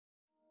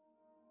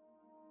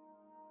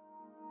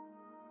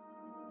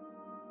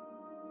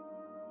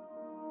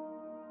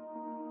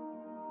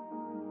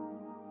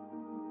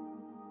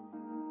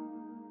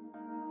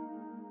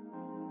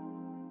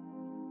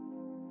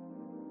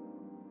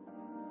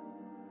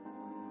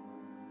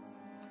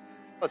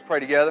Let's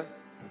pray together.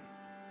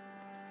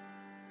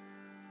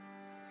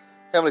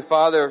 Heavenly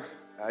Father,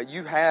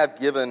 you have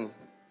given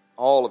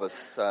all of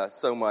us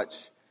so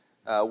much.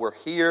 We're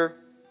here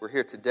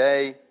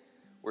today.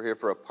 We're here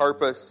for a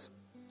purpose,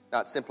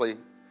 not simply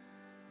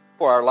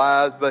for our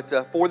lives, but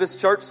for this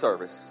church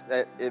service.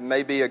 It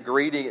may be a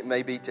greeting, it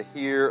may be to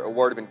hear a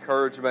word of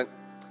encouragement.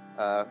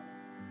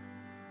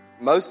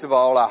 Most of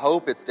all, I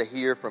hope it's to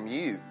hear from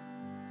you,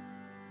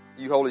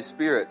 Holy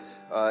Spirit,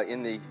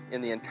 in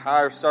the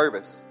entire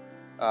service.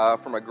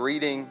 From a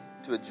greeting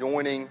to a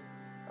joining,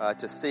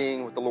 to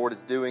seeing what the Lord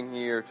is doing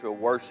here, to a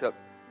worship,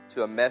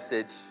 to a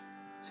message,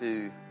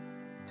 to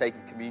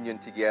taking communion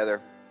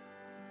together.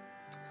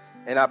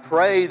 And I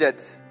pray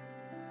that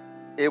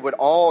it would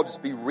all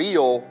just be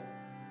real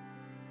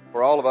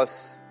for all of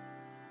us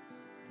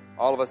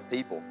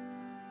people.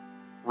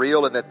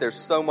 Real in that there's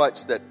so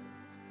much that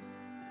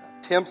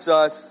tempts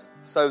us,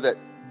 so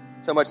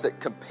much that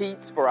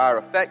competes for our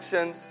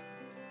affections,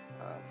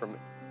 from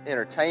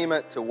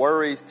entertainment to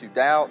worries to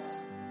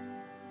doubts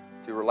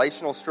to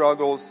relational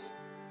struggles.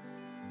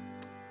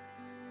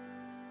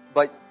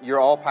 But you're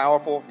all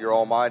powerful, you're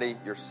almighty,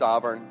 you're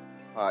sovereign.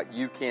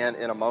 You can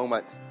in a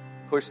moment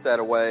push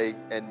that away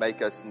and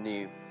make us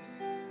new.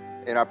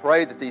 And I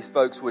pray that these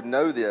folks would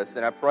know this,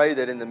 and I pray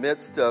that in the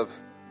midst of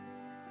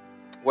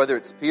whether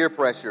it's peer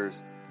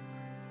pressures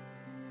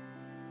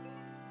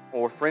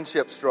or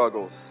friendship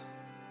struggles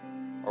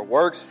or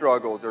work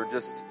struggles or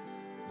just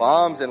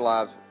bombs in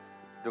lives,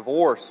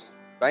 divorce,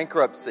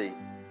 bankruptcy,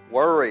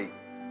 worry,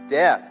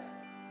 death,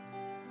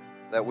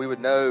 that we would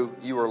know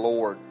you are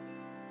Lord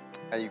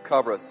and you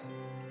cover us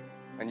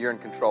and you're in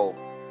control.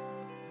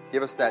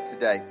 Give us that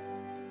today.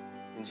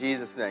 In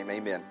Jesus' name,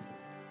 amen.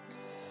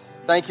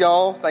 Thank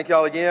y'all. Thank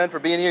y'all again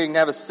for being here. You can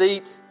have a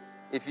seat.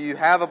 If you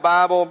have a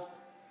Bible,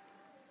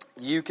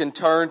 you can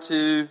turn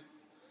to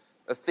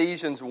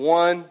Ephesians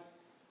 1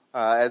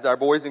 as our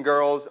boys and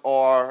girls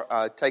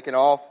are taking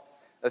off.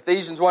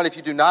 Ephesians 1, if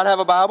you do not have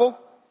a Bible,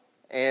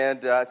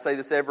 and I say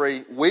this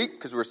every week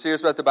because we're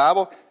serious about the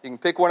Bible, you can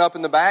pick one up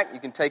in the back. You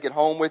can take it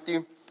home with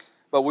you.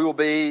 But we will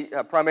be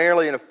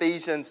primarily in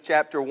Ephesians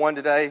chapter 1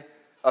 today,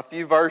 a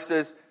few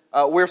verses.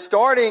 We're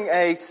starting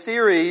a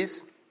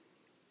series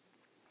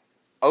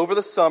over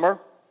the summer,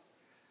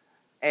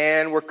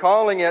 and we're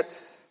calling it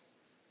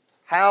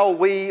How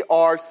We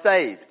Are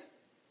Saved.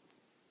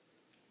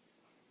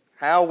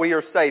 How we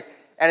are saved.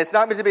 And it's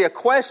not meant to be a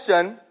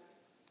question.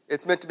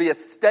 It's meant to be a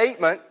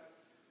statement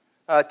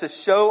to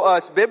show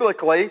us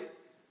biblically,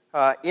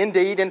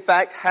 indeed, in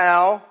fact,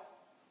 how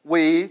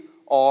we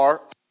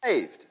are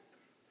saved.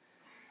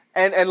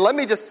 And let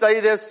me just say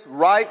this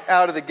right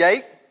out of the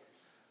gate.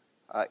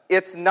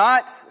 It's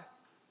not,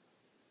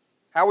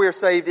 how we are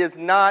saved is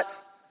not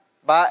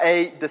by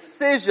a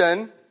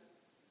decision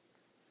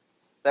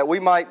that we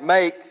might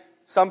make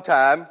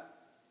sometime,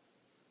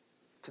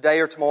 today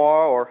or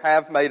tomorrow, or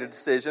have made a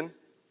decision.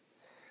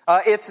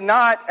 It's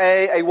not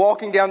a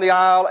walking down the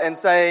aisle and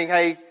saying,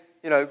 hey,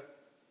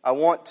 I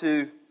want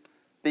to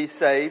be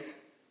saved.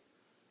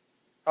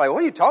 I'm like,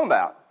 what are you talking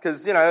about?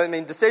 Because,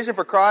 decision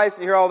for Christ,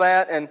 and you hear all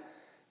that, and,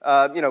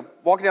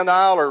 walking down the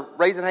aisle or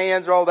raising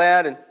hands or all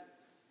that, and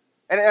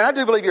I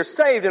do believe you're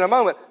saved in a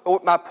moment.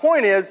 But my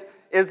point is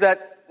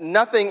that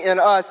nothing in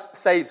us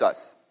saves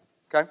us,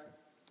 okay?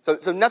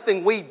 So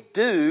nothing we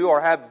do or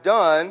have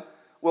done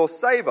will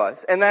save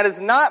us. And that is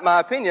not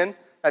my opinion.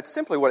 That's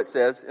simply what it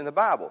says in the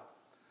Bible.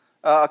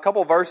 A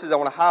couple of verses I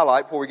want to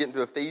highlight before we get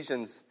into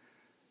Ephesians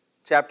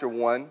chapter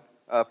 1.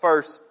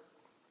 First,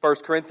 1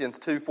 Corinthians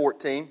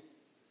 2:14.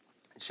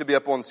 It should be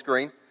up on the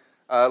screen.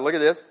 Look at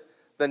this.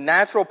 The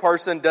natural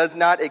person does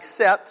not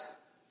accept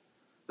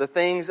the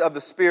things of the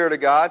Spirit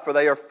of God, for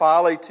they are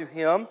folly to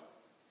him,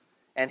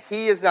 and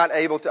he is not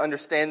able to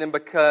understand them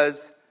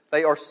because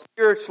they are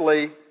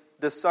spiritually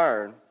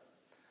discerned.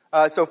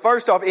 So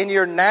first off, in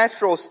your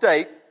natural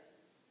state,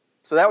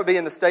 so that would be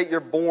in the state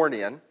you're born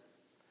in,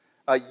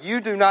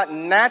 you do not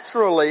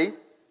naturally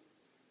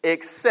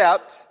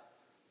accept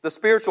the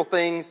spiritual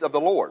things of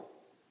the Lord.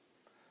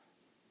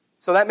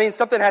 So that means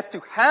something has to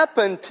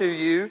happen to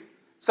you,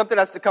 something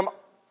has to come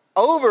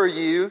over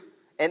you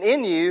and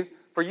in you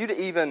for you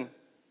to even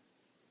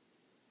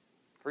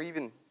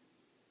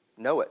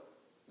know it,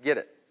 get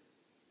it.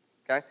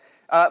 Okay?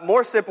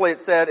 More simply,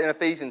 it's said in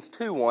Ephesians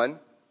 2:1,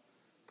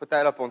 put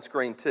that up on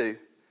screen too,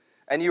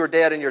 and you are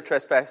dead in your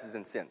trespasses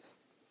and sins.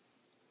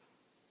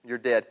 You're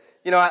dead.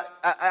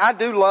 I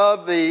do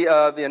love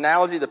the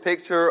analogy, the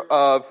picture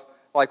of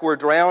like we're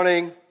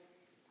drowning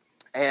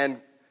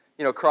and,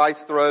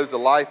 Christ throws a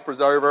life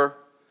preserver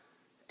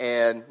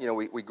and,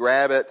 we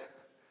grab it.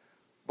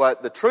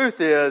 But the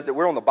truth is that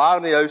we're on the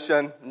bottom of the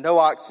ocean, no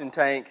oxygen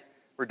tank,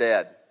 we're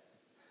dead.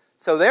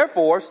 So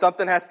therefore,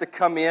 something has to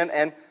come in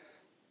and,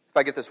 if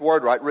I get this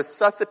word right,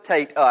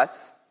 resuscitate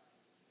us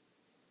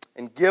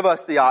and give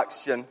us the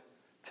oxygen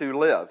to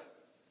live.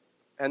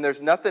 And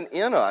there's nothing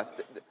in us.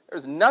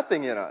 There's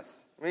nothing in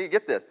us. You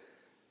get this.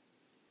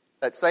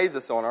 That saves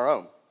us on our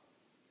own.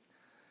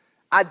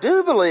 I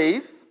do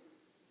believe,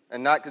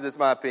 and not because it's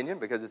my opinion,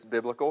 because it's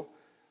biblical,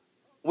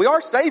 we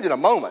are saved in a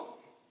moment.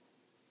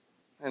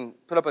 And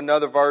put up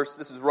another verse.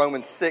 This is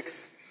Romans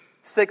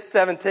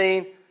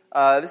 6:17.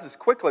 This is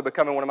quickly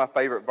becoming one of my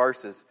favorite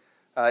verses.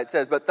 It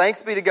says, "But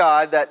thanks be to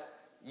God that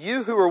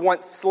you who were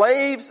once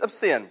slaves of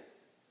sin,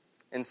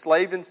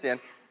 enslaved in sin,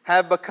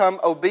 have become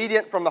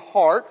obedient from the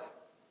heart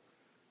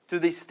to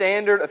the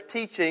standard of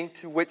teaching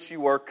to which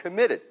you were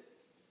committed."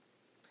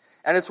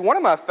 And it's one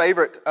of my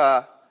favorite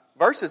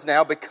verses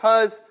now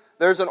because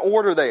there's an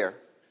order there.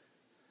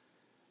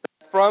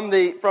 From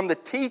the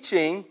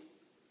teaching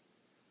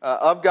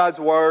of God's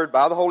Word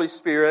by the Holy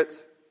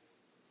Spirit,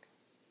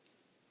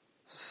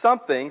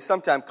 something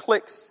sometimes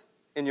clicks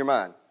in your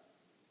mind.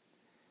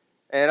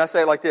 And I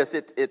say it like this,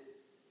 it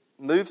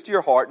moves to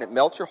your heart and it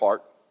melts your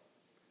heart,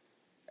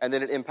 and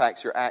then it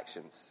impacts your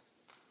actions.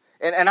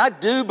 And I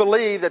do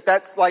believe that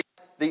that's like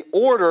the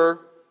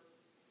order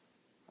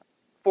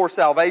for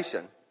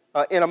salvation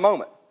in a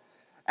moment.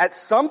 At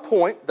some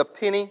point, the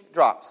penny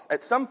drops.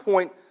 At some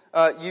point,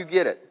 you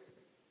get it.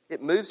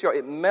 It moves your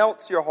heart. It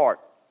melts your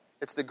heart.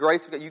 It's the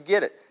grace of God. You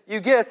get it.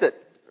 You get that,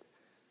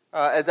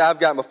 as I've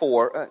gotten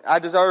before, I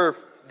deserve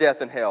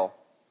death and hell.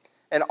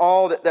 And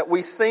all that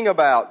we sing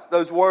about,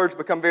 those words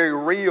become very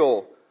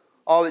real,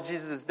 all that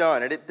Jesus has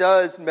done. And it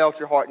does melt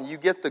your heart, and you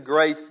get the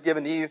grace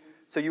given to you,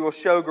 so you will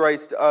show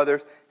grace to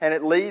others, and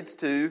it leads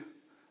to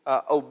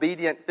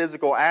obedient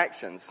physical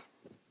actions.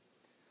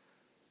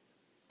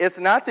 It's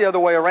not the other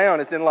way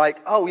around. It's in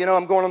like, oh,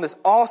 I'm going on this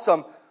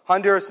awesome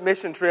Honduras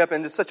mission trip,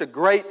 and it's such a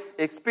great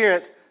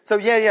experience. So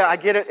yeah, I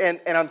get it,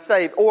 and I'm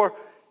saved. Or,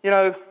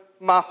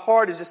 my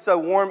heart is just so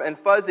warm and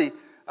fuzzy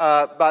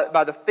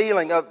by the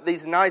feeling of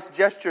these nice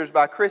gestures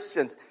by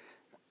Christians.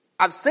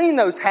 I've seen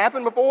those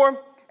happen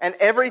before, and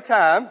every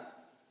time,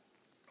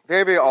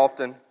 very, very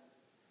often,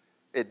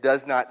 it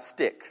does not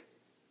stick.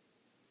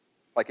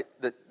 Like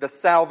the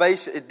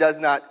salvation, it does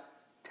not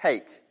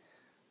take.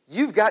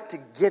 You've got to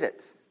get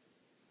it.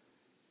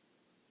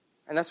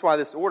 And that's why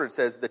this order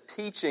says the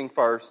teaching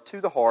first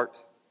to the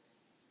heart,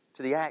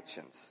 to the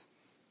actions.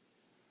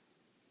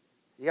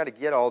 You got to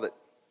get all that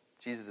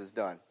Jesus has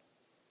done.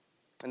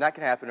 And that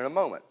can happen in a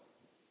moment.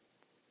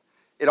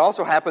 It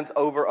also happens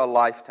over a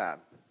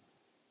lifetime.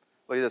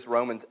 Look at this,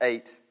 Romans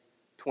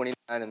 8:29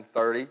 and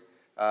 30.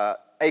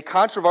 A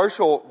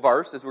controversial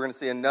verse, as we're going to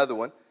see another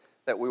one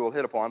that we will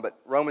hit upon, but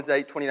Romans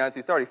 8:29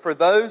 through 30. "For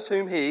those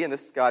whom He," and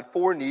this is God,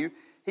 "foreknew,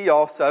 He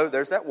also,"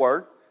 there's that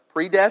word,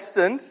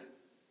 "predestined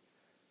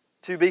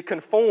to be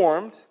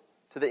conformed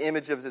to the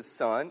image of His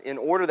Son, in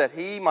order that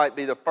He might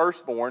be the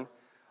firstborn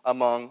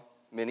among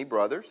many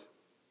brothers."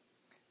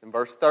 In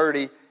verse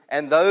 30,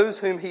 "And those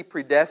whom He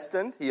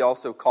predestined, He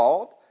also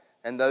called.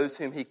 And those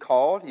whom He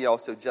called, He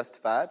also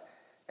justified.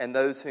 And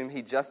those whom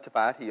He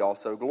justified, He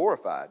also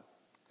glorified."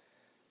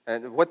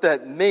 And what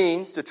that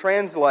means to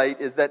translate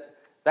is that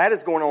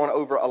is going on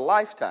over a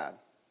lifetime.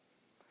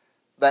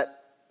 That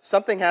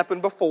something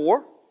happened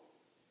before,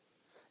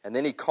 and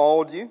then He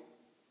called you,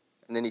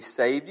 and then He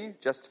saved you,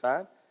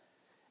 justified,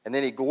 and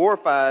then He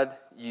glorified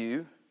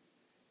you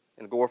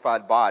in a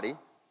glorified body.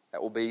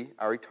 That will be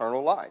our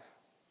eternal life.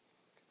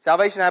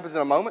 Salvation happens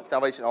in a moment.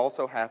 Salvation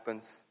also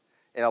happens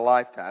in a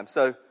lifetime.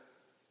 So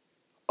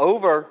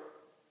over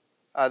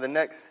the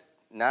next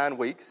 9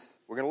 weeks,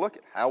 we're going to look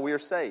at how we are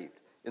saved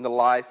in the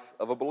life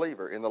of a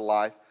believer, in the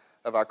life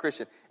of our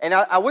Christian. And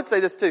I would say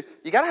this too.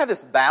 You got to have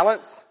this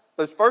balance.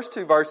 Those first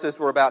 2 verses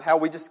were about how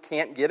we just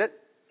can't get it.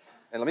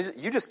 And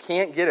you just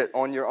can't get it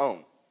on your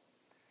own.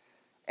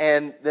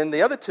 And then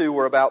the other 2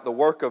 were about the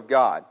work of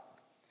God.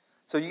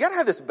 So you got to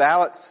have this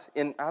balance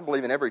I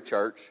believe, in every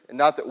church. And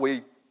not that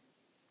we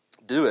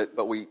do it,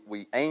 but we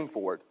aim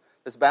for it.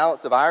 This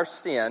balance of our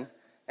sin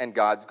and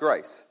God's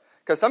grace.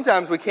 Because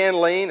sometimes we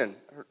can lean, and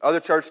other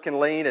churches can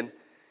lean and,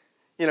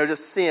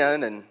 just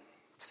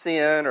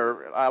sin,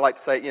 or I like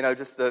to say,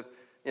 just the,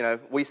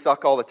 we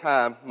suck all the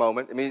time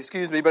moment.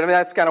 Excuse me, but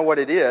that's kind of what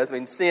it is.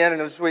 Sin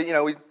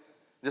and we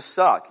just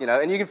suck,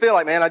 And you can feel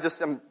like, man,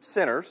 I'm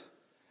sinners.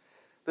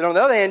 But on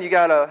the other hand, you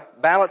got to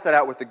balance that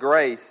out with the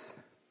grace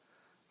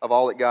of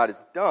all that God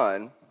has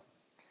done.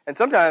 And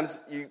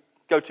sometimes you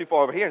go too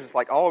far over here and it's just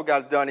like all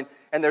God has done,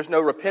 and there's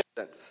no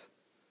repentance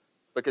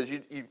because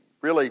you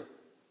really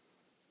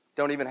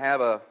don't even have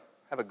a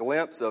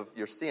glimpse of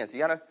your sins.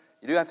 You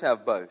do have to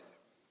have both.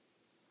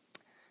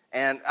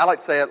 And I like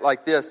to say it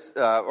like this,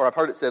 or I've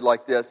heard it said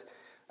like this.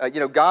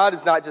 God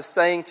is not just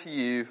saying to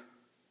you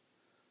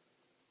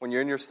when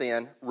you're in your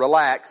sin,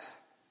 relax,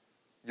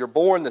 you're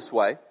born this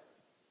way.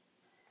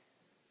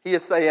 He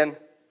is saying,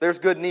 there's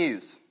good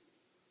news.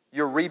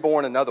 You're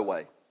reborn another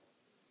way.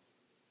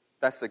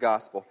 That's the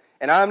gospel.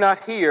 And I'm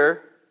not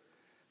here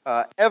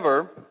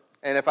ever,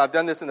 and if I've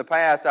done this in the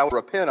past, I will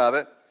repent of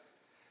it.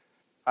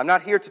 I'm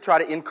not here to try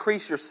to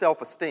increase your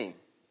self-esteem.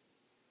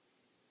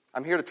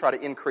 I'm here to try to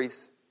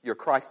increase your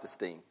Christ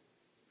esteem.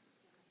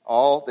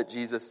 All that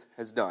Jesus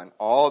has done,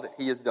 all that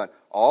He has done,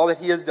 all that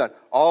He has done,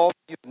 all that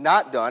you have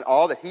not done,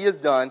 all that He has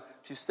done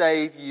to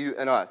save you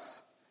and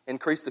us.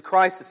 Increase the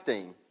Christ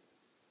esteem.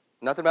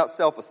 Nothing about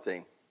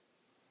self-esteem.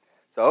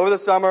 So over the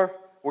summer,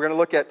 we're going to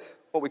look at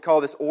what we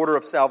call this order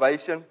of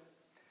salvation.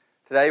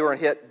 Today we're going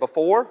to hit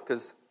before,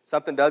 because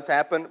something does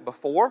happen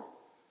before.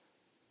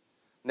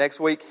 Next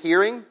week,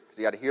 hearing, because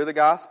you got to hear the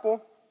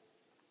gospel.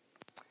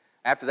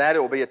 After that, it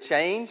will be a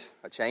change.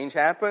 A change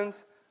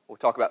happens. We'll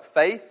talk about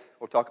faith.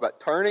 We'll talk about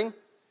turning,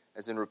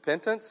 as in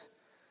repentance.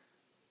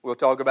 We'll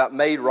talk about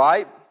made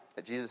right,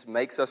 that Jesus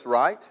makes us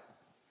right.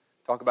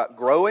 Talk about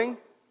growing.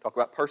 Talk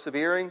about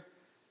persevering.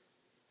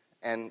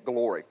 And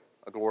glory,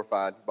 a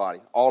glorified body.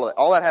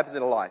 All that happens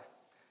in a life.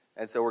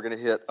 And so we're going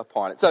to hit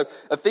upon it. So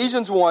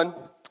Ephesians 1,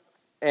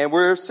 and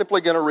we're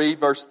simply going to read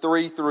verse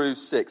 3 through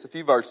 6. A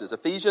few verses.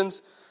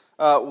 Ephesians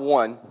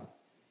 1.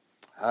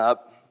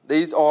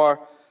 These are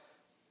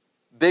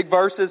big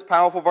verses,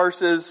 powerful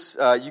verses.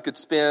 You could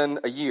spend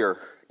a year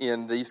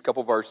in these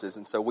couple verses.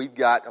 And so we've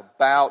got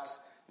about,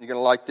 you're going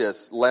to like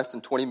this, less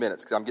than 20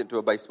 minutes, because I'm getting to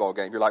a baseball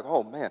game. You're like,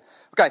 oh man.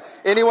 Okay,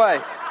 anyway.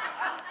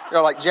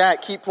 You're like,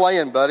 Jack, keep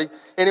playing, buddy.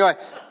 Anyway,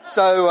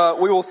 so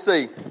we will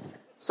see.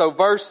 So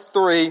verse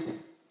 3,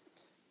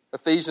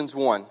 Ephesians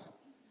 1,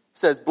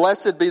 says,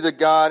 "Blessed be the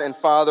God and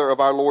Father of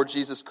our Lord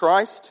Jesus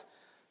Christ,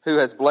 who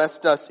has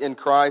blessed us in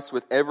Christ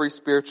with every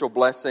spiritual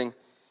blessing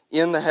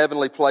in the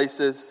heavenly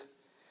places,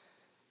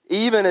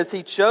 even as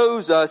He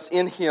chose us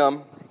in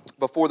Him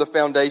before the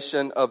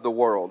foundation of the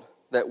world,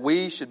 that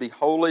we should be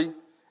holy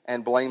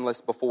and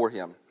blameless before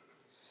Him.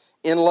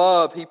 In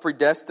love, He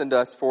predestined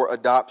us for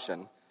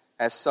adoption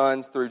as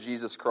sons through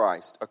Jesus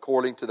Christ,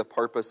 according to the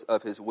purpose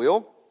of His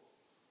will,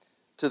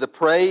 to the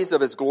praise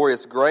of His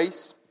glorious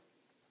grace,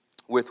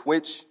 with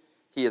which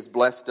He has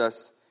blessed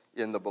us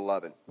in the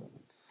Beloved."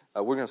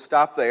 We're going to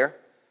stop there.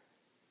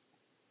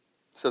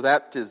 So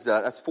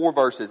that's 4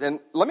 verses. And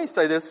let me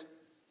say this.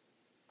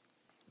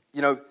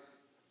 You know,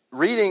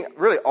 reading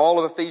really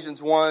all of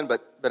Ephesians 1,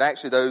 but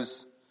actually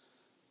those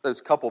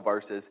couple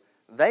verses,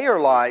 they are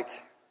like,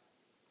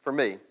 for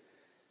me,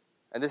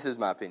 and this is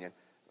my opinion,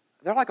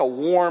 they're like a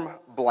warm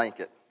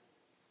blanket.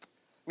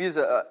 Let me use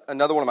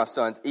another one of my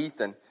sons,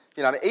 Ethan.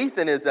 You know, I mean,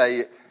 Ethan he's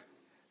a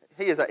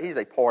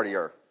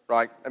partier,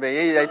 right? I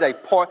mean, he's a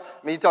part.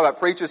 I mean, you talk about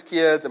preachers'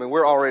 kids. I mean,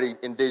 we're already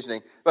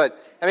envisioning. But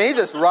I mean, he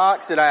just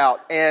rocks it out,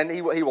 and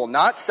he will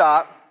not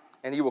stop,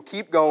 and he will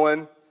keep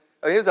going.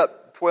 I mean, he was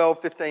up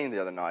 12-15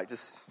 the other night,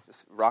 just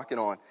rocking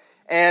on,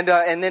 and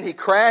then he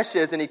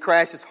crashes, and he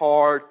crashes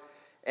hard,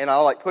 and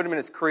I'll like put him in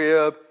his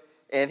crib,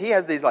 and he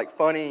has these like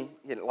funny,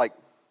 you know, like.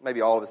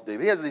 Maybe all of us do.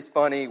 But he has these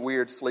funny,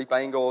 weird sleep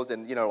angles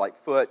and, you know, like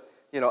foot,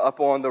 you know, up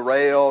on the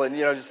rail. And,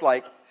 you know, just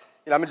like,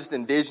 you know, I'm just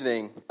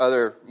envisioning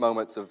other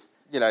moments of,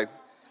 you know,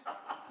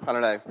 I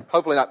don't know,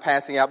 hopefully not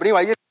passing out. But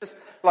anyway, you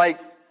know,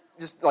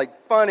 just like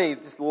funny,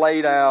 just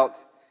laid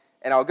out.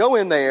 And I'll go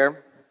in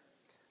there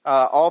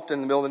often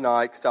in the middle of the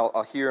night because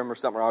I'll hear him or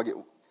something. Or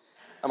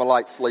I'm a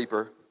light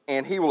sleeper.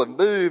 And he will have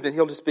moved and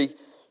he'll just be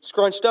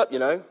scrunched up, you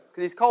know,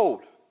 because he's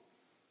cold.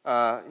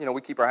 You know,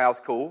 we keep our house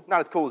cool. Not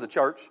as cool as a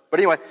church.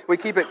 But anyway, we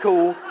keep it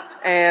cool.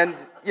 And,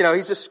 you know,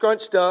 he's just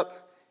scrunched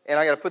up. And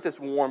I got to put this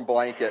warm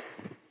blanket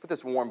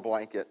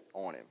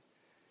on him.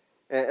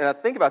 And I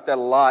think about that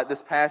a lot,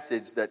 this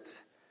passage that,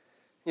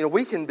 you know,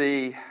 we can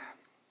be,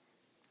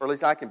 or at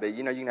least I can be,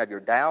 you know, you can have your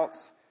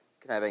doubts.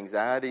 You can have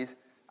anxieties.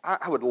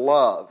 I would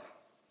love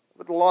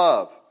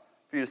for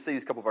you to see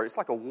these couple of verses. It's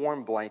like a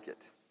warm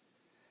blanket.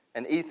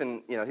 And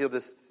Ethan, you know, he'll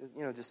just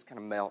kind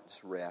of melt,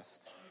 just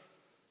rest.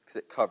 Because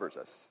it covers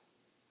us.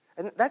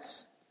 And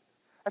that's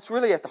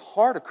really at the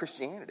heart of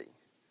Christianity.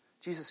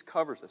 Jesus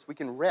covers us. We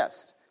can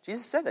rest.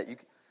 Jesus said that. You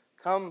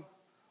come,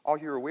 all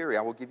you are weary,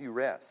 I will give you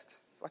rest.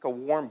 It's like a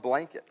warm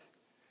blanket.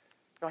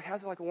 You're like,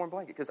 how's it like a warm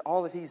blanket? Because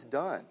all that He's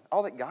done,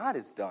 all that God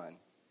has done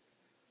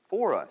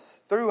for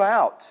us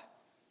throughout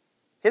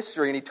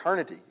history and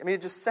eternity. I mean,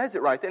 it just says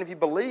it right there. And if you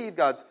believe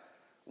God's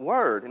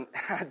Word, and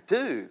I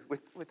do,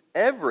 with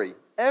every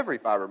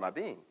fiber of my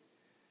being,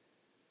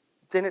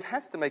 then it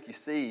has to make you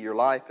see your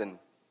life and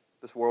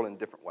this world in a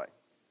different way.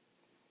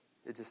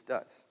 It just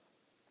does.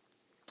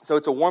 So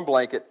it's a warm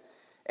blanket.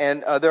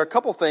 And there are a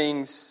couple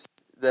things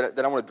that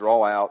I want to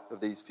draw out of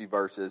these few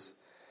verses.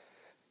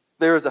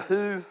 There is a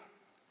who,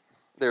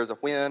 there is a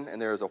when, and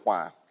there is a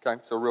why.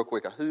 Okay, so real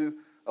quick, a who,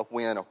 a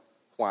when, a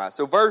why.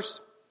 So verse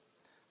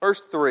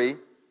 3,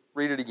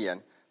 read it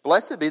again.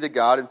 "Blessed be the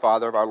God and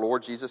Father of our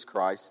Lord Jesus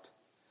Christ,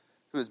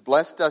 who has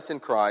blessed us in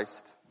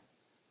Christ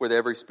with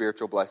every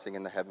spiritual blessing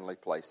in the heavenly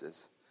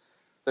places."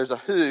 There's a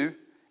who,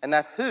 and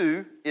that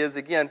who is,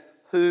 again,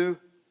 who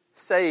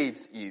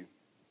saves you.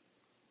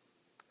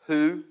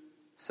 Who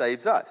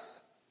saves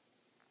us.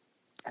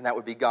 And that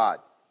would be God.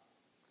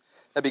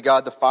 That'd be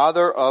God, the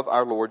Father of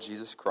our Lord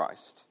Jesus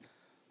Christ,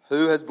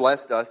 who has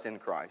blessed us in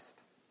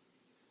Christ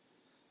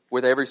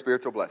with every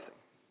spiritual blessing.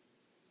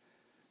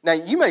 Now,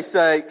 you may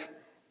say,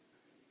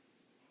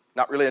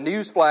 not really a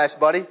news flash,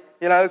 buddy.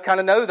 You know, kind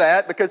of know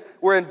that because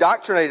we're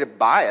indoctrinated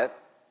by it.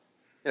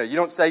 You know, you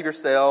don't save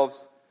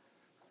yourselves.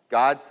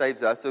 God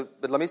saves us.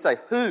 But let me say,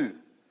 who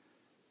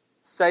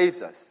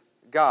saves us?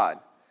 God.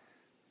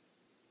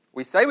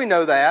 We say we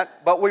know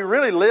that, but we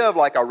really live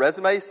like our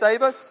resumes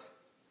save us,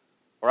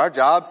 or our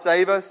jobs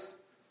save us,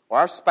 or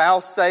our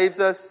spouse saves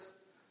us,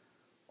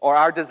 or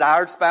our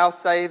desired spouse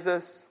saves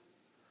us,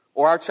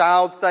 or our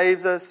child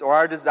saves us, or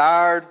our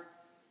desired,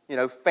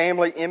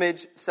 family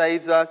image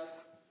saves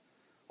us,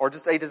 or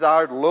just a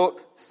desired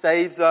look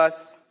saves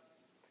us.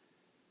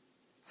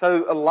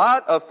 So a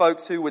lot of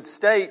folks who would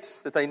state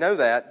that they know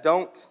that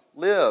don't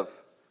live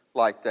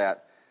like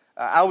that.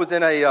 I was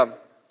in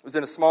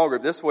a small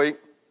group this week.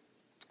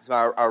 It's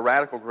our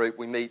radical group.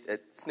 We meet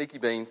at Sneaky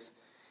Beans.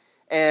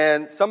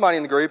 And somebody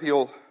in the group,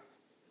 he'll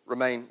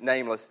remain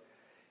nameless,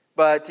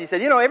 but he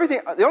said,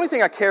 the only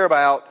thing I care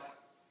about,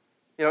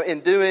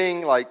 in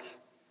doing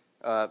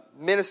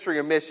ministry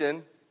or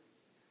mission,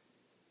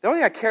 the only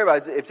thing I care about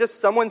is if just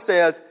someone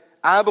says,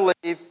 I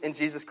believe in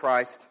Jesus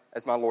Christ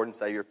as my Lord and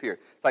Savior, period.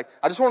 It's like,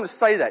 I just want him to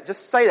say that.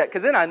 Just say that,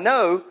 because then I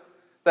know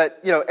that,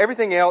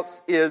 everything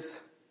else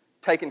is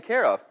taken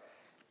care of.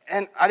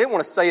 And I didn't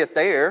want to say it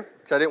there,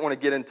 because I didn't want to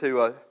get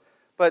into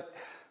but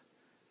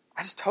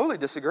I just totally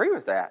disagree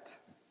with that.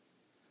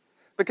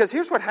 Because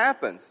here's what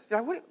happens.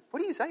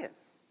 What are you saying?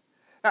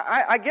 Now,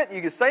 I get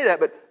you can say that,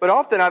 but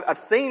often I've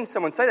seen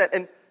someone say that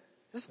and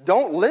just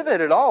don't live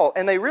it at all.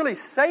 And they really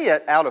say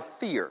it out of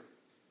fear.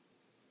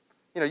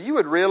 You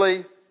would really,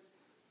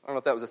 I don't know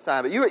if that was a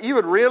sign, but you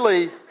would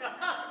really,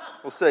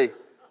 we'll see.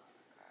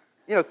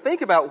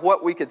 Think about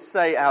what we could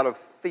say out of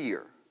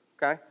fear,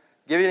 okay?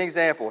 Give you an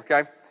example,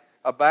 okay?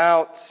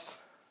 About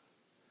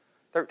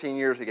 13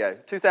 years ago,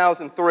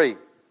 2003,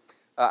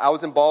 I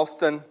was in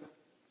Boston.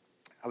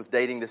 I was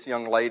dating this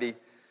young lady.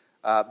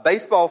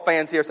 Baseball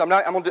fans here, so I'm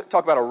going to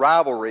talk about a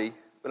rivalry,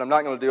 but I'm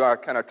not going to do our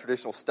kind of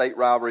traditional state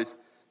rivalries.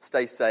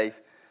 Stay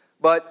safe.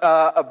 But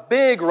a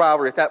big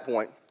rivalry at that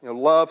point,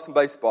 love some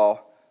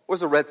baseball, was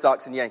the Red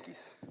Sox and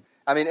Yankees.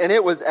 I mean, and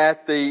it was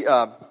at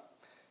the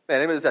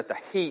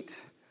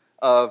heat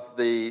of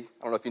the,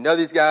 I don't know if you know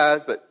these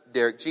guys, but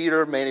Derek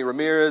Jeter, Manny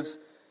Ramirez,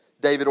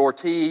 David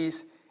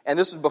Ortiz, and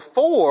this was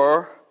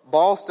before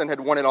Boston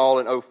had won it all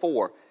in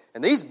 2004.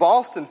 And these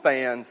Boston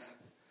fans,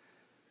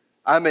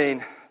 I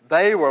mean,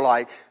 they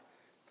were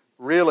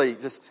really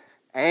just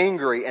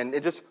angry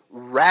and just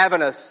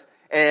ravenous.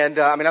 And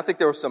I think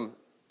there were some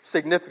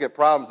significant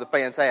problems the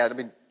fans had. I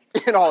mean,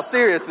 in all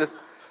seriousness.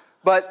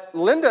 But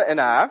Linda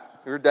and I,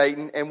 we were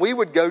dating, and we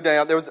would go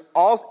down. There was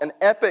an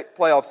epic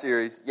playoff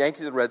series,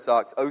 Yankees and Red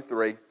Sox,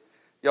 2003.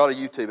 You ought to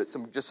YouTube it.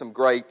 Just some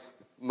great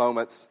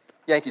moments.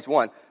 Yankees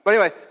won. But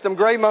anyway, some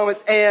great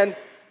moments.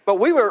 But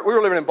we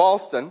were living in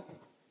Boston,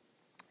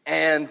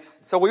 and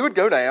so we would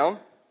go down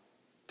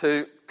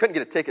couldn't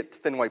get a ticket to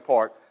Fenway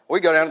Park.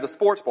 We'd go down to the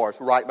sports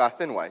bars right by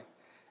Fenway.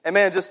 And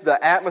man, just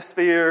the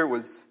atmosphere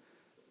was,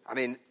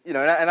 and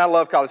I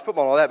love college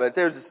football and all that, but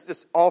there's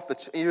just off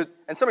the,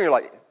 and some of you are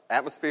like,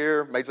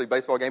 atmosphere, Major League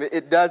Baseball game.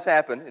 It does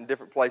happen in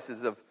different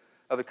places of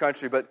the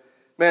country, but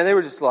man, they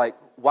were just like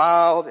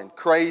wild and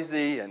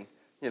crazy and,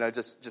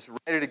 just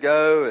ready to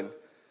go. And,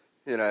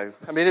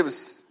 it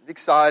was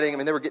exciting.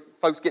 There were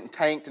folks getting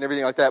tanked and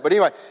everything like that. But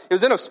anyway, it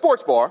was in a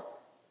sports bar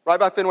right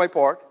by Fenway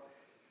Park.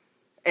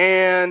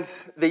 And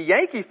the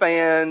Yankee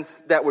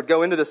fans that would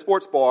go into the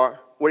sports bar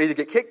would either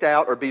get kicked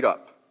out or beat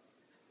up.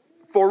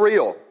 For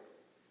real.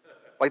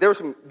 There were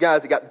some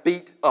guys that got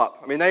beat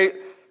up. They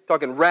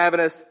talking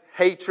ravenous,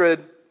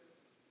 hatred,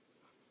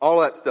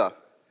 all that stuff.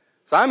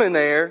 So I'm in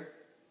there,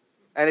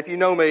 and if you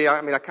know me, I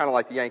kind of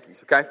like the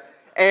Yankees, okay?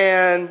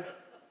 And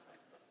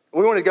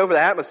we wanted to go for the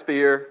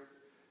atmosphere,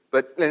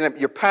 but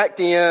you're packed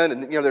in,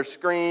 and there's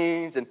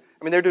screens, and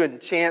they're doing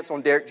chants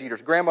on Derek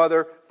Jeter's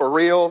grandmother for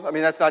real.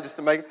 That's not just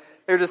to make it.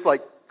 They're just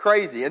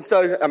crazy. And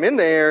so I'm in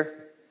there,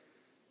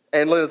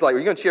 and Linda's like, "Are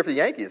you going to cheer for the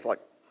Yankees?" Like,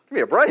 give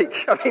me a break.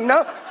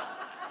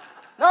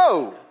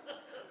 No.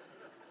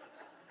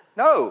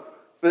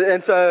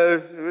 And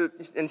so,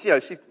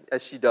 she,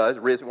 as she does,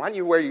 Riz, why don't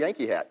you wear your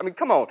Yankee hat?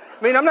 Come on.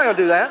 I'm not going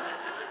to do that.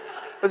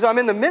 So I'm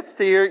in the midst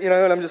here,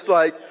 and I'm just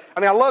like,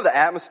 I love the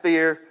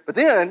atmosphere, but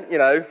then,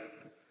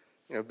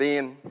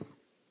 being,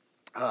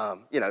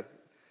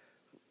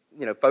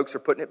 folks are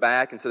putting it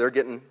back, and so they're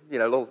getting, a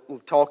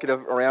little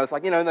talkative around. It's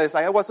like, and they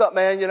say, "Hey, what's up,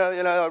 man?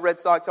 Red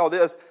Sox, all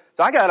this."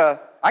 So I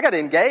gotta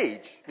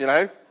engage,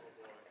 Yeah,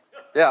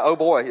 oh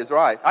boy, is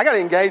right. I gotta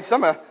engage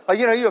somehow.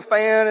 You a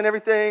fan and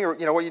everything, or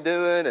what are you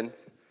doing?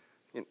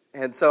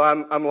 And so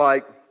I'm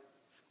like,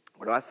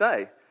 what do I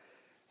say?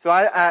 So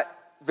I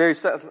very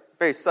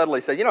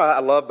subtly say, I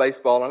love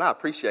baseball and I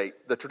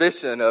appreciate the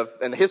tradition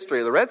and the history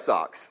of the Red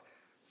Sox,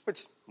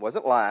 which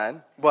wasn't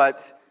lying,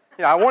 but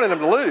I wanted them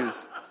to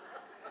lose.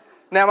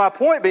 Now, my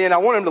point being, I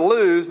wanted them to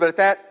lose, but at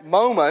that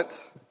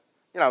moment,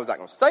 I was not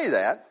going to say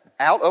that.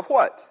 Out of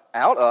what?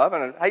 Out of,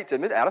 and I hate to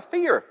admit it, out of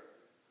fear.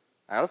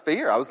 Out of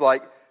fear. I was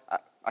like,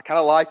 I kind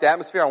of like the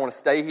atmosphere. I want to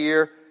stay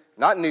here.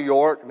 Not in New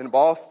York. I'm in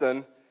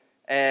Boston.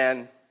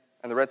 And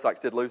the Red Sox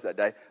did lose that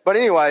day. But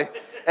anyway,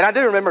 and I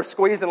do remember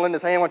squeezing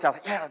Linda's hand once. I was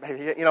like, "Yeah,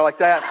 baby," like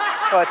that.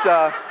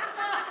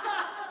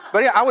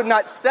 But I would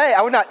not state,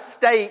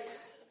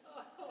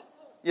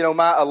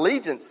 my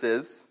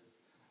allegiances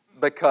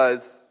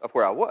because of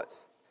where I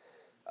was.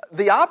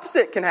 The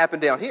opposite can happen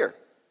down here.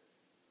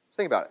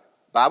 Think about it.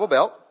 Bible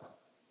Belt.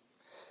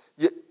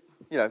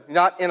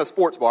 Not in a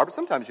sports bar, but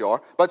sometimes you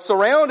are. But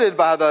surrounded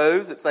by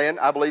those that saying,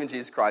 "I believe in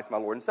Jesus Christ, my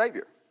Lord and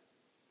Savior."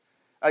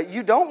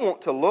 You don't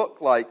want to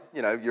look like,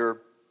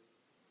 you're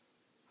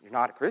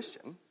not a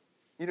Christian.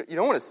 You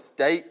don't want to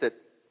state that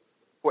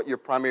what your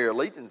primary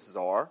allegiances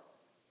are.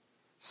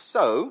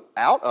 So,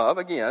 out of,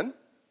 again,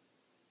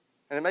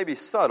 and it may be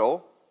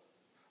subtle,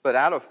 but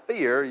out of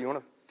fear, you want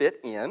to fit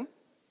in.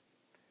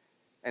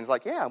 And it's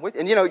like, yeah, I'm with you.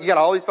 And, you got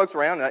all these folks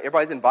around, and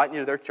everybody's inviting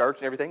you to their church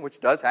and everything, which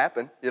does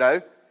happen,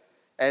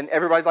 And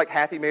everybody's like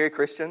happy, merry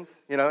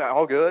Christians,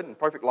 all good and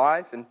perfect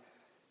life. And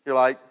you're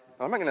like,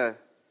 I'm not going to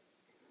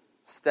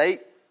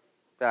state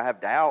that I have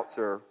doubts,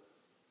 or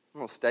I'm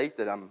going to state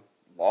that I'm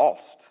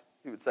lost.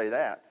 Who would say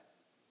that?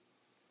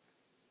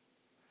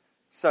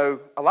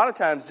 So a lot of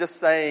times just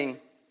saying,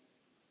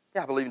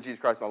 yeah, I believe in Jesus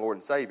Christ, my Lord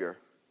and Savior,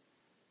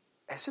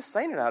 it's just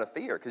saying it out of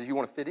fear because you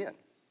want to fit in.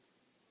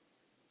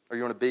 Or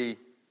you want to be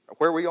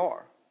where we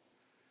are.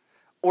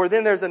 Or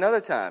then there's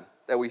another time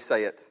that we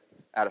say it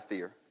out of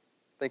fear.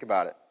 Think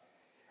about it.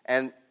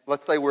 And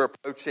let's say we're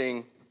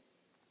approaching,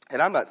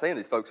 and I'm not saying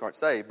these folks aren't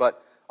saved,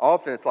 but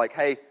often it's like,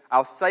 hey,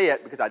 I'll say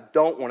it because I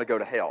don't want to go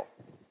to hell.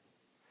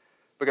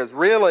 Because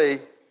really,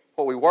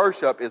 what we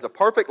worship is a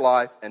perfect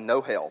life and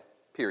no hell,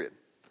 period.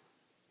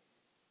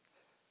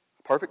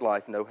 Perfect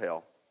life, no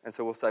hell. And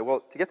so we'll say,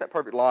 well, to get that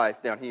perfect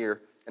life down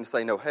here and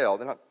say no hell,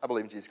 then I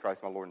believe in Jesus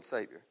Christ, my Lord and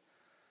Savior.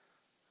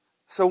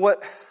 So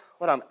what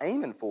I'm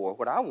aiming for,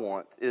 what I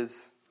want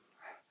is,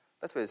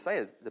 best way to say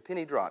it is, the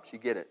penny drops, you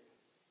get it.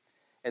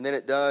 And then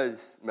it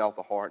does melt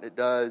the heart. It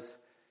does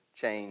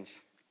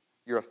change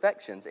your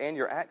affections and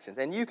your actions.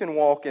 And you can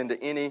walk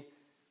into any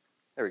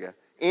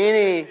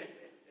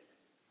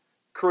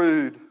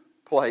crude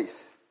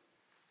place.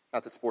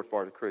 Not that sports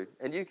bars are crude.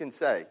 And you can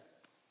say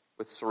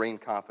with serene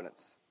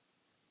confidence,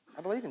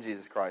 I believe in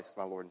Jesus Christ,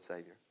 my Lord and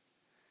Savior.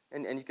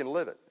 And you can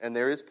live it. And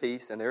there is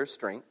peace and there is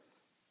strength.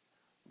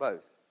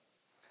 Both.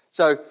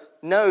 So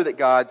know that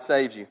God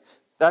saves you.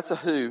 That's a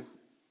who.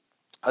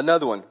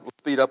 Another one. We'll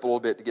speed up a little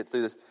bit to get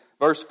through this.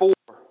 Verse 4,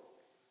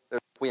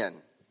 there's a when.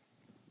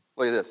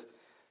 Look at this.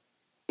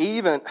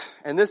 Even,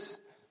 and this,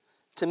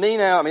 to me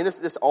now,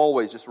 this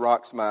always just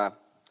rocks my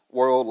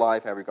world,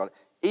 life, however you call it.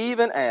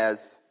 Even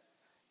as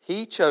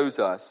He chose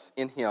us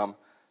in Him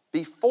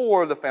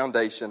before the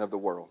foundation of the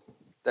world,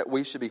 that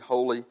we should be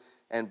holy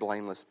and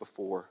blameless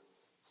before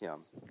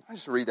Him. I'll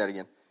just read that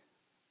again.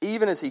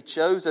 Even as He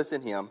chose us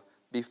in Him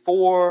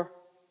before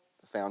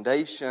the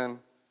foundation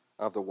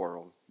of the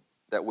world,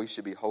 that we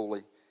should be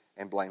holy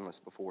and blameless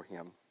before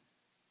Him.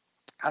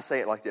 I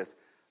say it like this.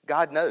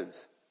 God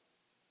knows.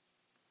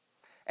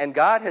 And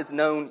God has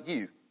known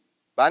you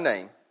by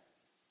name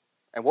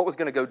and what was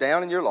going to go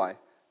down in your life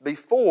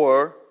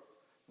before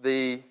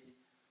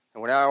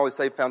and when I always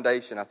say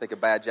foundation, I think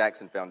of Bad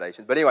Jackson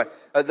Foundation. But anyway,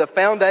 the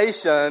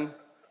foundation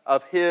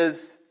of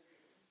His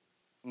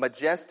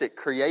majestic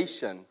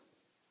creation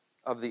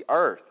of the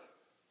earth.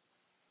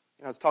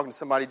 I was talking to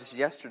somebody just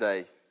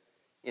yesterday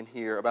in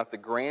here about the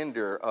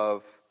grandeur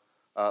of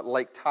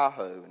Lake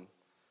Tahoe and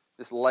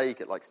this lake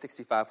at like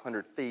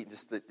 6,500 feet,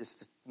 just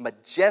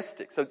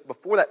majestic. So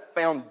before that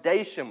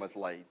foundation was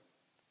laid,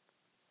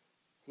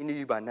 He knew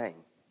you by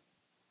name.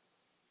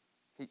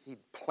 He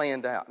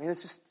planned out.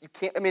 It's just, you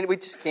can't, we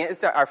just can't.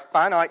 It's our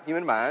finite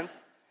human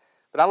minds.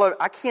 But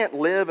I can't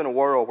live in a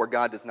world where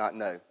God does not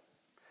know.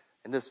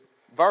 In this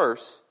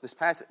verse, this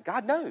passage,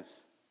 God knows.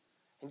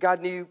 And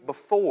God knew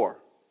before.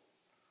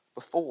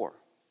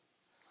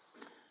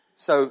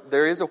 So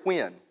there is a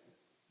when.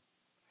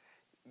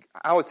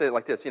 I always say it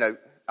like this,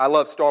 I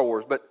love Star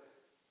Wars, but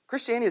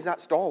Christianity is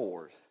not Star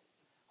Wars,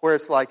 where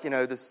it's like,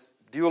 this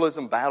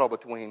dualism battle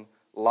between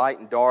light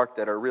and dark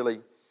that are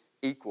really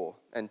equal.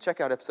 And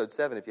check out episode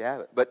 7 if you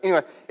haven't. But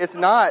anyway, it's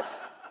not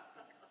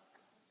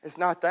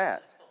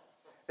that.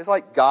 It's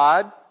like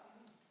God,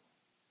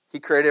 He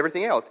created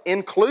everything else,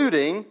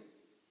 including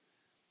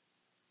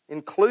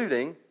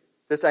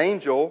this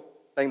angel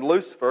named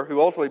Lucifer, who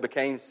ultimately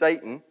became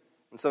Satan,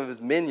 and some of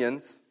his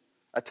minions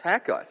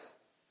attack us.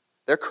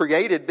 They're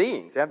created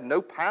beings. They have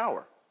no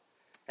power.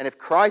 And if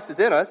Christ is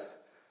in us,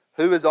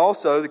 who is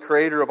also the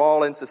creator of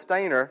all and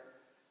sustainer,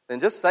 then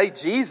just say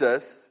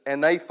Jesus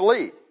and they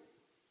flee.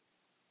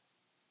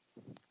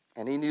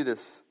 And He knew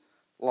this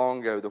long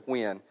ago, the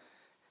when.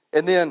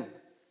 And then,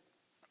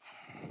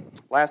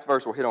 last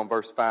verse we'll hit on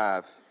verse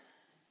 5,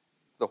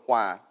 the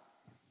why.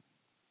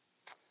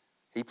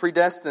 He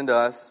predestined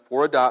us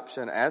for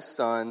adoption as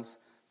sons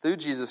through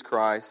Jesus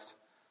Christ,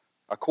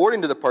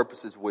 according to the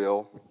purpose of His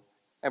will.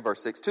 And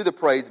verse 6, to the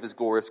praise of His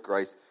glorious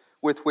grace,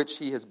 with which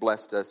He has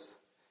blessed us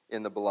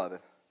in the beloved.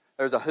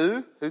 There's a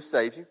who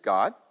saves you,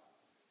 God.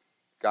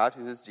 God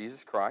who is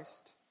Jesus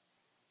Christ,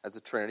 as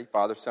a Trinity,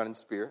 Father, Son, and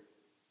Spirit.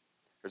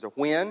 There's a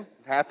when,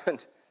 it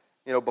happened,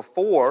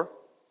 before,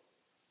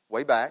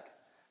 way back.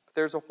 But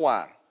there's a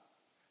why.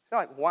 It's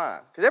like, why?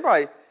 Because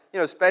everybody,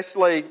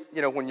 especially,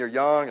 when you're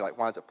young, you're like,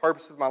 why is the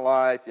purpose of my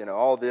life?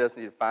 All this,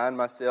 I need to find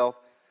myself,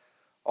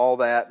 all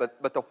that.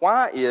 But the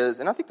why is,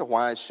 and I think the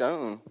why is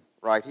shown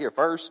right here.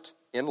 First,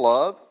 in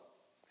love,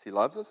 because He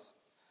loves us.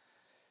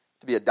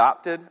 To be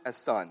adopted as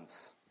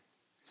sons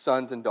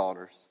and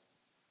daughters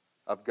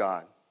of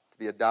God. To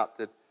be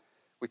adopted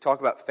We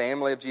talk about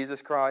family of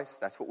Jesus Christ.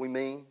 That's what we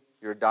mean.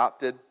 You're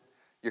adopted.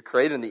 You're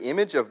created in the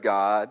image of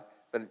God.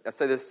 But I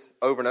say this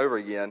over and over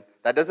again.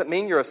 That doesn't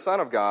mean you're a son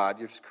of God.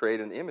 You're just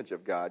created in the image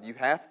of God. You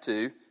have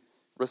to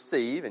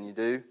receive, and you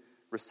do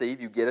receive.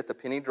 You get it. The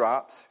penny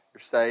drops. You're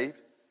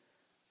saved.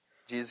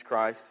 Jesus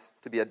Christ,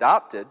 to be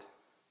adopted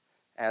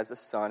as a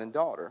son and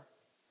daughter.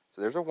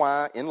 So there's a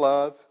why, in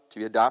love, to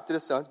be adopted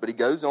as sons. But he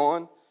goes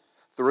on,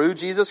 through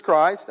Jesus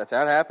Christ, that's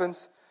how it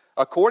happens,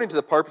 according to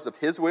the purpose of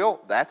his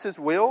will, that's his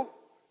will,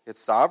 it's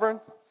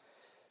sovereign,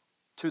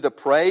 to the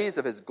praise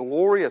of his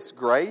glorious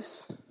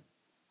grace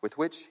with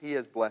which he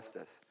has blessed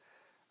us.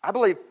 I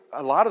believe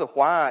a lot of the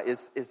why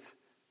is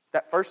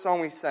that first song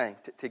we sang,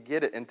 to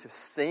get it and to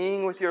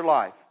sing with your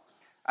life.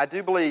 I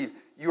do believe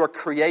you are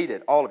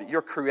created, all of you,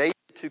 you're created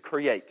to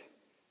create.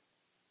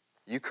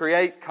 You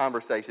create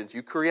conversations.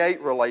 You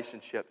create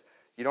relationships.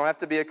 You don't have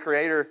to be a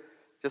creator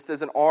just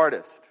as an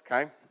artist,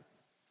 okay? You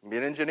can be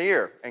an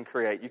engineer and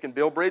create. You can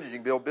build bridges. You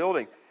can build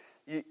buildings.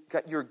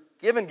 You're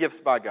given gifts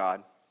by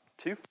God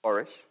to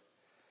flourish,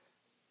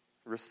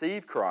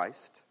 receive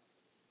Christ,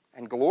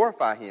 and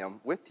glorify him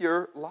with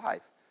your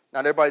life.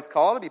 Not everybody's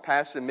called to be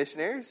pastors and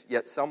missionaries,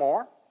 yet some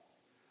are.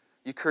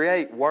 You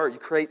create words. You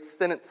create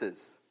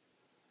sentences.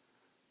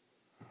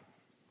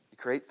 You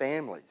create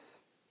families.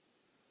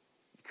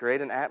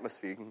 Create an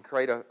atmosphere. You can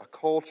create a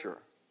culture,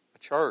 a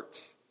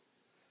church.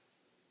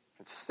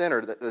 It's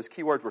centered. Those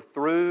key words were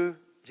through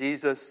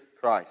Jesus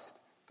Christ.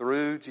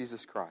 Through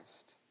Jesus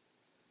Christ.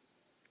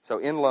 So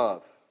in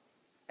love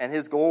and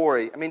his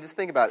glory. I mean, just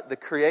think about it. The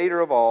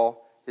creator of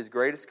all, his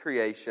greatest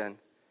creation.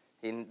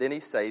 Then he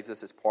saves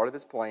us as part of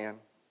his plan.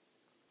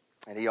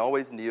 And he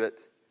always knew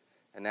it.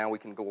 And now we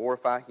can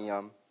glorify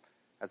him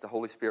as the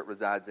Holy Spirit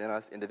resides in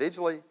us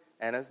individually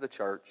and as the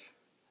church.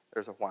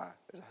 There's a why.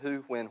 There's a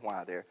who, when,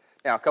 why there.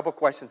 Now, a couple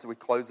questions as we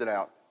close it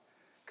out.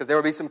 Because there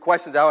would be some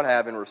questions I would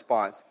have in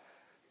response.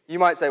 You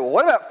might say, well,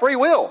 what about free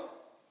will?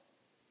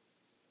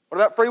 What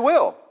about free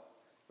will?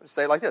 I'll just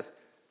say it like this.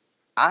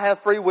 I have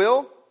free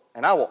will,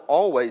 and I will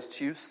always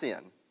choose sin.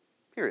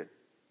 Period.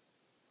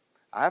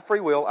 I have free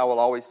will, I will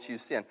always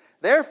choose sin.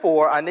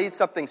 Therefore, I need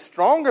something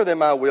stronger than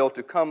my will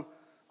to come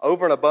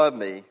over and above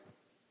me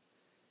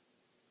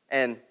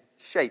and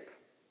shape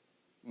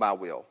my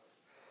will.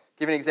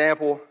 Give you an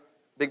example.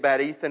 Big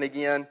bad Ethan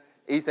again.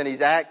 Ethan,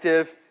 he's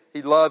active.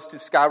 He loves to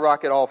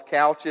skyrocket off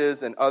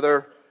couches and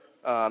other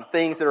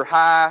things that are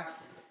high.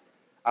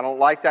 I don't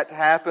like that to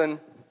happen.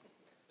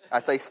 I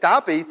say,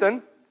 stop,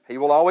 Ethan. He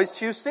will always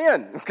choose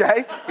sin,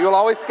 okay? He will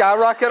always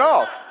skyrocket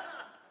off.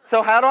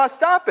 So how do I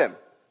stop him?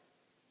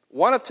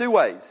 One of two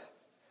ways.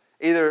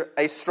 Either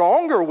a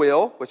stronger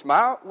will, which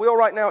my will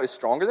right now is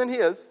stronger than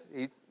his.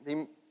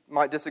 He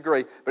might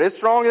disagree, but it's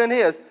stronger than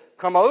his.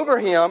 Come over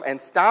him and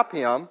stop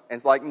him. And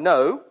it's like,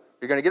 no.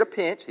 You're going to get a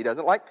pinch. He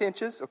doesn't like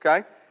pinches,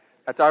 okay?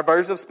 That's our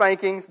version of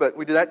spankings, but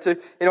we do that too.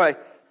 Anyway,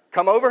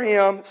 come over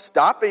him,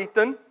 stop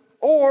Ethan,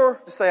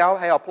 or just say,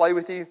 hey, I'll play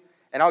with you,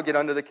 and I'll get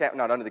under the couch,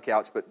 not under the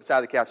couch, but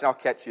beside the couch, and I'll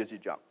catch you as you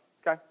jump,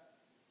 okay?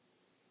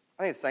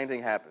 I think the same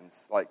thing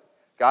happens. Like,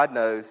 God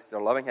knows, He's our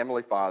loving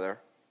Heavenly Father,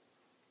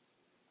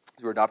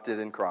 we're adopted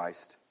in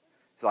Christ.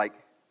 He's like,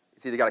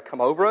 He's either got to come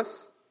over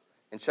us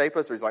and shape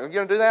us, or He's like, are you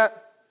going to do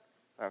that?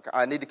 Okay,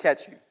 I need to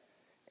catch you,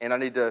 and I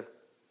need to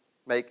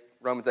make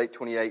Romans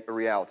 8:28 a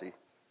reality.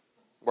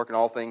 Working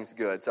all things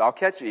good. So I'll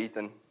catch you,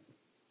 Ethan.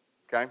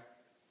 Okay?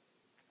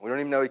 We don't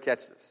even know he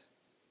catches us.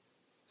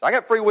 So I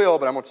got free will,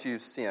 but I'm going to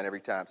choose sin every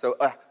time. So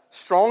a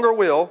stronger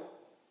will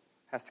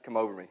has to come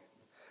over me.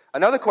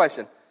 Another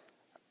question.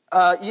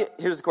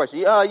 Here's the question.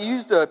 You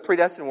used the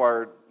predestined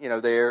word,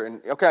 there.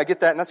 And okay, I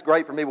get that, and that's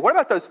great for me. But what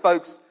about those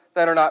folks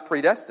that are not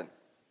predestined?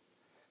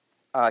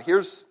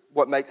 Here's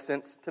what makes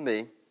sense to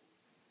me.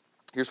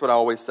 Here's what I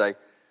always say.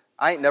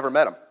 I ain't never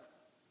met them.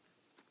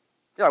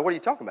 You're like, what are you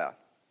talking about?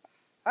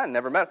 I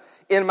never met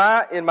him. In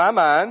my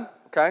mind,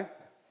 okay,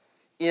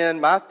 in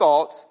my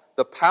thoughts,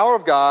 the power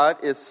of God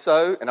is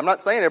so, and I'm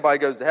not saying everybody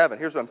goes to heaven.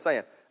 Here's what I'm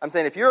saying. I'm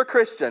saying if you're a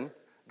Christian,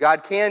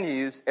 God can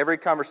use every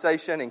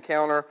conversation,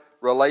 encounter,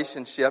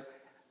 relationship,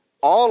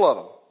 all of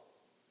them,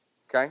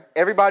 okay?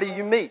 Everybody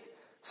you meet.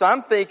 So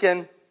I'm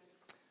thinking,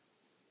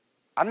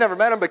 I've never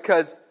met him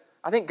because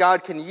I think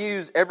God can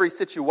use every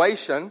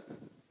situation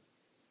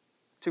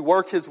to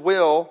work his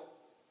will,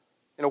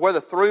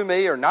 whether through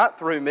me or not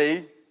through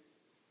me,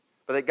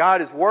 but that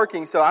God is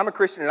working. So I'm a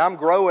Christian and I'm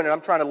growing and I'm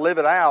trying to live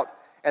it out.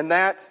 And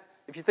that,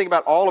 if you think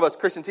about all of us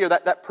Christians here,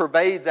 that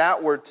pervades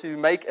outward to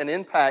make an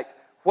impact,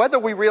 whether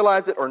we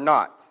realize it or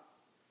not.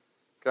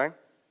 Okay?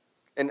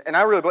 And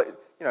I really believe,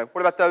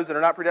 what about those that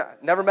are not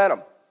predestined? Never met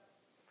them.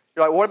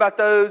 You're like, what about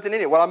those in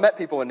India? Well, I met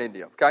people in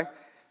India, okay?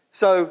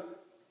 So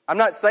I'm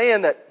not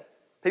saying that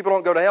people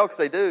don't go to hell because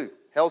they do.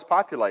 Hell's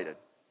populated.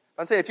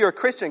 I'm saying if you're a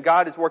Christian,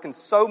 God is working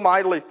so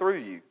mightily through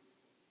you.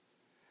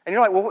 And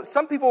you're like, well,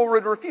 some people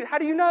would refute. How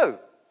do you know?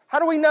 How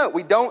do we know?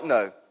 We don't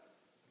know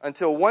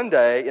until one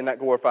day in that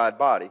glorified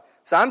body.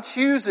 So I'm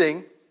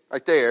choosing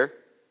right there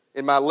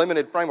in my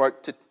limited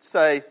framework to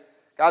say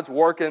God's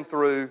working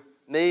through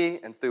me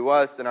and through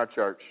us in our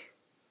church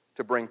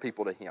to bring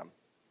people to Him.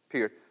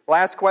 Period.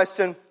 Last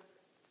question.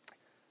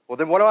 Well,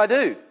 then what do I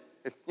do?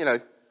 If,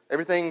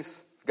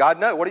 everything's, if God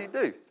knows, what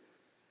do?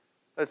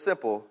 It's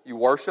simple. You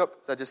worship,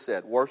 as I just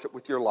said, worship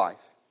with your life.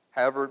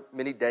 However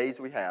many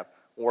days we have,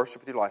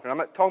 worship with your life. And I'm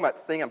not talking about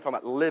singing, I'm talking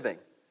about living.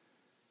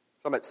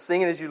 I'm talking about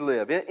singing as you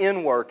live,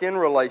 in work, in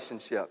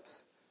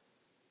relationships.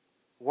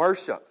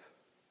 Worship.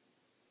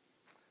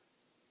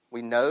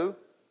 We know,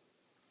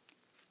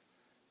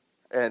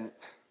 and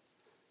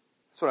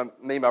that's what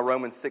I mean by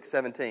Romans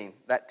 6:17,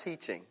 that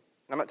teaching. And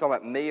I'm not talking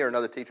about me or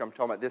another teacher, I'm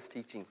talking about this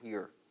teaching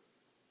here.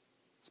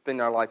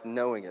 Spending our life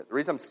knowing it. The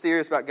reason I'm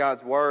serious about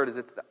God's Word is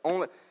it's the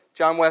only...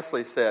 John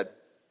Wesley said,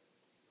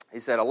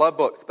 I love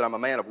books, but I'm a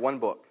man of one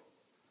book.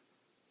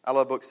 I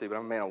love books too, but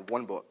I'm a man of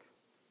one book.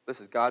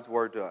 This is God's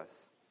Word to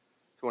us.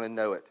 So we want to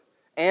know it.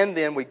 And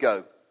then we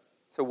go.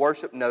 So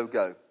worship, know,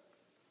 go.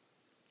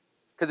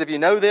 Because if you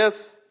know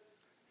this,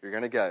 you're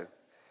going to go.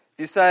 If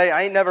you say,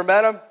 I ain't never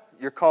met him,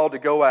 you're called to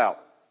go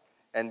out.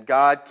 And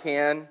God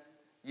can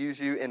use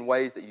you in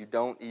ways that you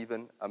don't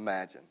even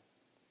imagine.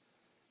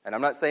 And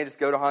I'm not saying just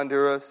go to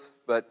Honduras,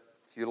 but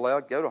if you're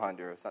allowed, go to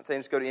Honduras. I'm not saying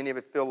just go to India, but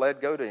if you feel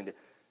led, go to India.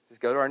 Just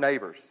go to our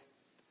neighbors.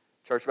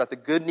 Church about the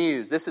good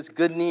news. This is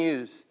good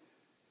news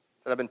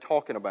that I've been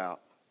talking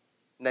about.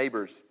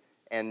 Neighbors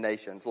and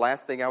nations.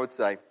 Last thing I would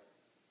say,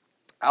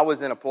 I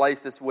was in a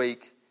place this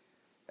week,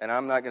 and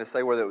I'm not going to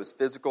say whether it was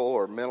physical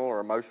or mental or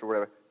emotional or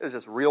whatever. It was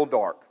just real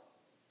dark.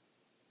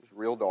 It was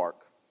real dark.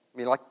 I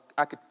mean, like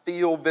I could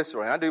feel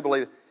viscerally. And I do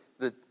believe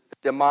the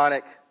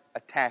demonic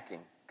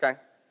attacking, okay?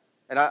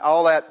 And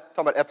all that,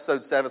 talking about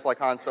episode 7, it's like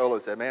Han Solo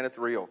said, man, it's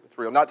real. It's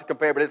real. Not to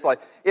compare, but it's like,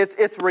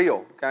 it's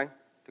real, okay?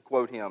 To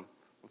quote him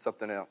on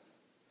something else.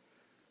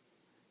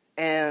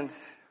 And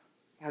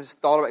I just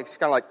thought about it, it's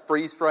kind of like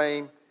freeze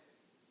frame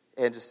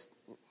and just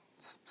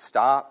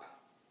stop.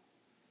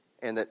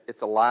 And that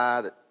it's a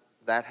lie,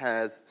 that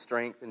has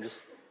strength, and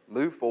just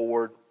move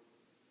forward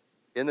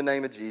in the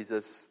name of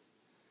Jesus,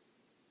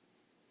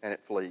 and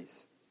it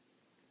flees.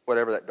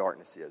 Whatever that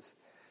darkness is.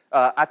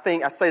 I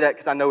say that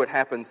because I know it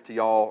happens to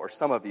y'all or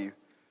some of you,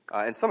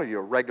 and some of you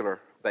on a regular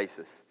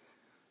basis.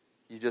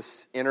 You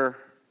just enter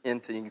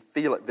into, and you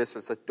feel it viscerally.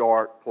 It's a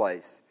dark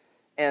place.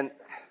 And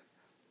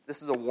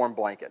this is a warm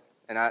blanket.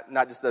 And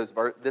not just those,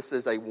 this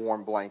is a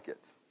warm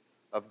blanket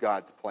of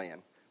God's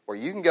plan. Where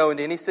you can go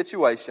into any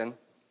situation,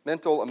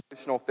 mental,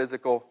 emotional,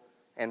 physical,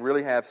 and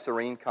really have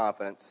serene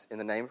confidence in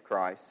the name of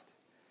Christ,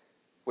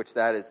 which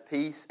that is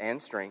peace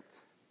and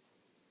strength,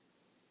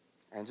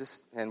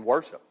 and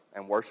worship.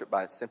 And worship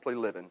by simply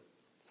living.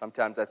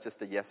 Sometimes that's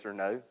just a yes or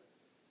no.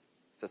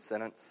 It's a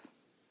sentence.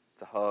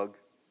 It's a hug.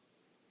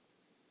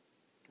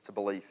 It's a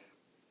belief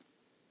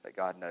that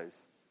God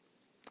knows.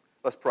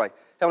 Let's pray.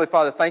 Heavenly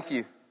Father, thank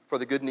you for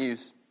the good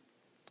news.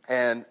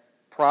 And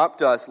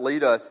prompt us,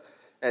 lead us,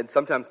 and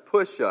sometimes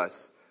push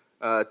us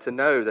to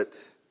know that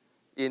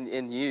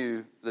in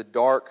you, the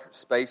dark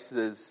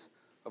spaces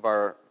of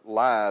our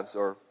lives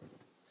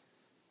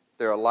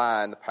they're a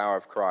lie in the power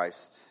of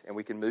Christ. And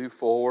we can move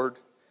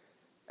forward.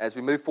 As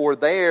we move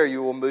forward there,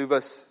 you will move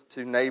us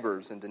to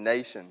neighbors and to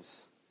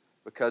nations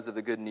because of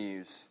the good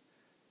news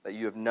that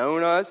you have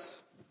known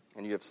us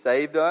and you have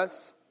saved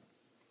us.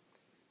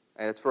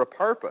 And it's for a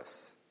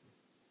purpose.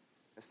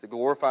 It's to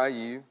glorify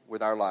you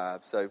with our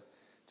lives. So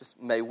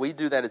just may we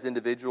do that as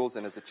individuals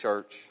and as a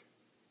church.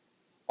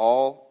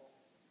 All,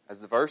 as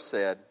the verse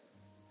said,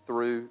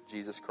 through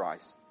Jesus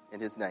Christ.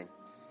 In his name,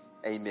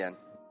 amen.